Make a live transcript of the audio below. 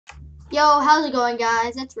Yo, how's it going,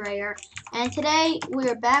 guys? It's Rayer, and today we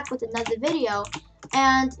are back with another video.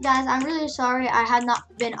 And guys, I'm really sorry I had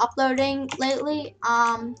not been uploading lately.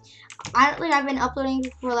 I've been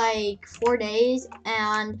uploading for like 4 days,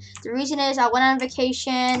 and the reason is I went on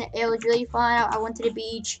vacation. It was really fun. I went to the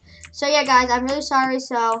beach. So yeah, guys, I'm really sorry.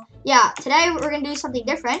 So yeah, today we're gonna do something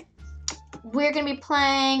different. We're gonna be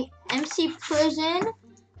playing MC Prison.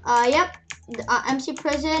 Yep, MC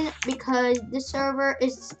Prison, because this server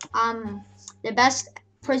is the best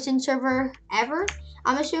prison server ever.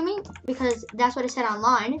 I'm assuming, because that's what it said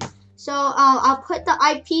online. So I'll put the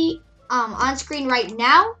IP on screen right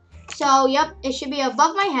now. So yep, it should be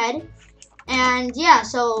above my head. And yeah,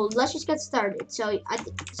 so let's just get started. So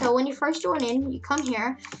when you first join in, you come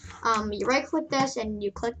here, you right click this and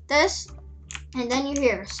you click this, and then you're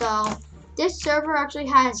here. So this server actually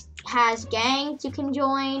has gangs you can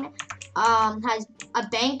join, has a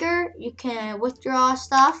banker, you can withdraw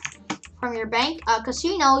stuff from your bank,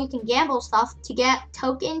 casino, you can gamble stuff to get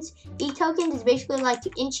tokens. E-tokens is basically like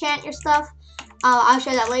to enchant your stuff. I'll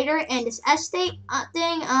show that later. And this estate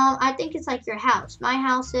thing, I think it's like your house. My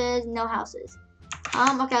houses, no houses.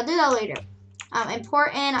 Okay, I'll do that later.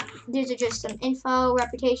 Important, these are just some info,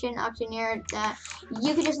 reputation, auctioneer, that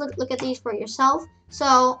you can just look at these for yourself.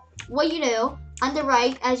 So what you do, on the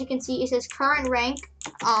right, as you can see, it says current rank,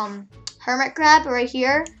 hermit crab right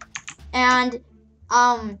here, and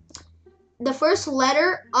the first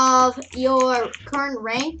letter of your current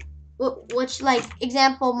rank, which, like,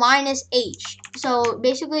 example, mine is H. So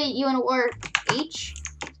basically you want to work H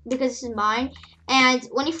because this is mine. And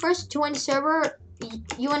when you first join the server,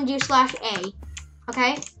 you want to do /A.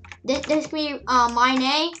 Okay, this can be mine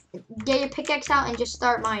A. Get your pickaxe out and just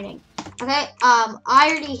start mining. Okay, I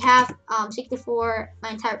already have 64,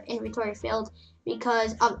 my entire inventory filled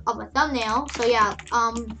because of a thumbnail. So yeah,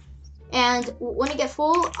 and when you get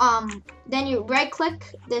full, then you right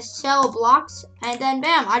click this sell blocks, and then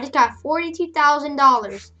bam, I just got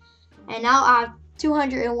 $42,000, and now I have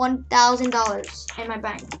 $201,000 in my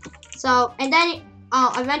bank. So, and then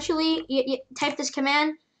eventually you type this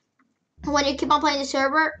command. When you keep on playing the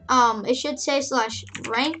server, it should say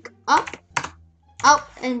 /rank up. Oh,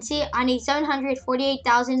 and see, I need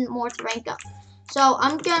 748,000 more to rank up. So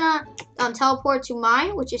I'm gonna teleport to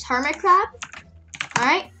mine, which is hermit crab. All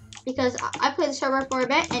right, because I played the server for a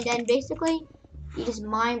bit, and then basically you just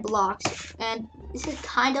mine blocks, and this is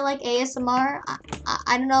kind of like ASMR.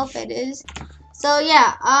 I don't know if it is. So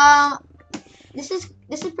yeah, this is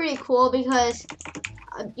pretty cool because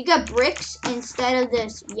you got bricks instead of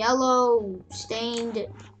this yellow stained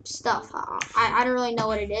stuff. I don't really know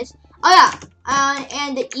what it is. Oh yeah,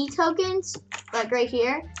 and the e-tokens, like right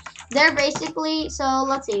here, they're basically, so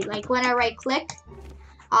let's see, like when I right click,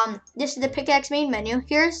 this is the pickaxe main menu.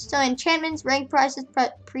 Here's so enchantments, rank prices,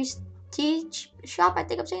 prestige shop, I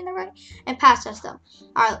think I'm saying that right, and pass system.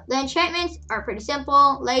 Alright, the enchantments are pretty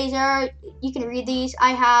simple. Laser, you can read these.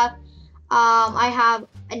 I have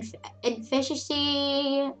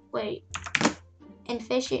efficiency,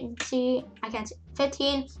 I can't say,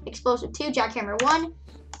 15, explosive 2, jackhammer 1.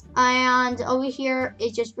 And over here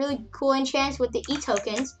is just really cool enchants with the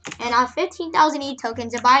e-tokens, and I have 15,000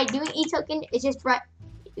 e-tokens. And by doing e-token, it's just by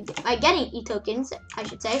getting e-tokens, I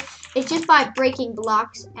should say, it's just by breaking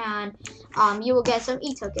blocks, and you will get some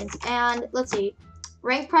e-tokens. And let's see,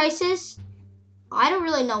 rank prices, I don't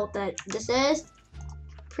really know what this is.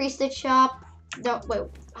 Priestess shop, don't wait,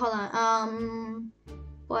 hold on,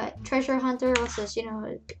 what, treasure hunter, what's this, you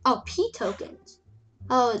know, oh, P tokens,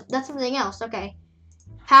 oh, that's something else. Okay,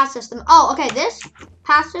 pass system, oh, okay, this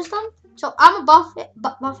pass system, so I'm a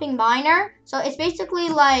buffing miner, so it's basically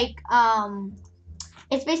like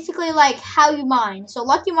how you mine. So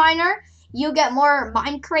lucky miner, you get more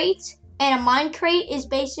mine crates, and a mine crate is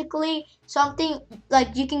basically something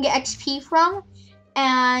like you can get XP from.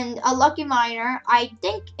 And a lucky miner, I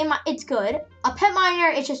think it's good. A pet miner,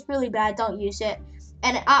 it's just really bad. Don't use it.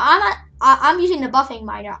 And I'm using the buffing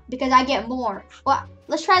miner because I get more. Well,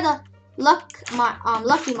 let's try the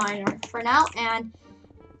lucky miner for now, and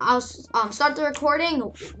I'll start the recording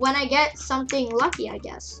when I get something lucky, I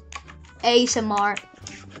guess. ASMR.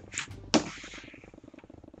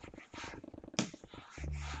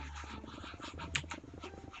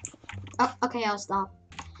 Oh, okay, I'll stop.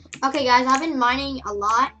 Okay, guys, I've been mining a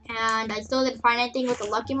lot, and I still didn't find anything with the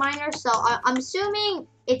lucky miner, so I'm assuming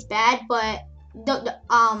it's bad, but don't get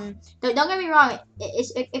me wrong,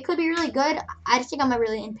 it could be really good. I just think I'm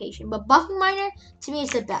really impatient, but buffing miner, to me,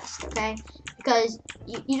 is the best, okay? Because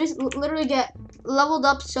you just literally get leveled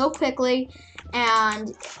up so quickly,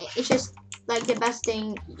 and it's just like the best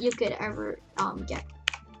thing you could ever get.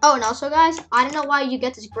 Oh, and also, guys, I don't know why you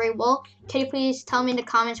get this gray wool. Can you please tell me in the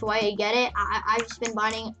comments why you get it? I've just been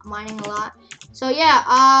mining a lot. So yeah,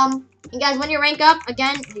 and guys, when you rank up,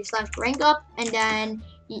 again, you slash rank up, and then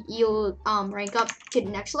you rank up to the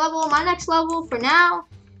next level. My next level for now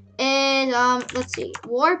is let's see,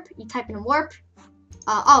 warp. You type in warp.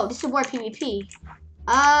 Oh, this is warp PvP.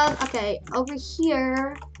 Okay, over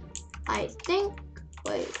here, I think.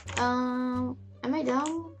 Wait, am I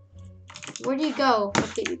dumb? Where do you go for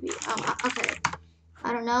PvP? Okay.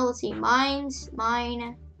 I don't know. Let's see. Mine,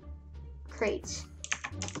 crates.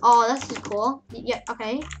 Oh, this is cool. Yeah,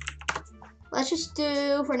 okay. Let's just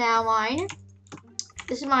do, for now, mine.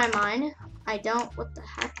 This is my mine. I don't, what the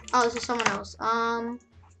heck? Oh, this is someone else. Oh,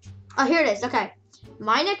 here it is. Okay.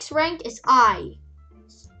 My next rank is I.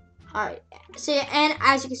 Alright. See, and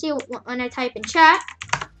as you can see, when I type in chat,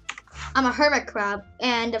 I'm a hermit crab,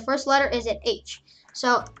 and the first letter is an H.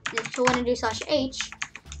 So when I do /H,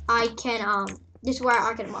 I can, this is where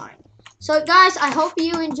I can mine. So guys, I hope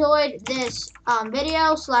you enjoyed this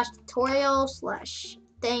video / tutorial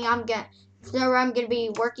 / thing I'm gonna be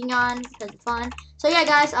working on because it's fun. So yeah,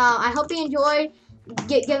 guys, I hope you enjoyed.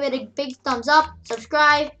 Give it a big thumbs up,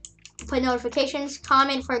 subscribe, put notifications,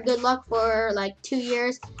 comment for good luck for like 2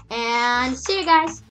 years, and see you guys.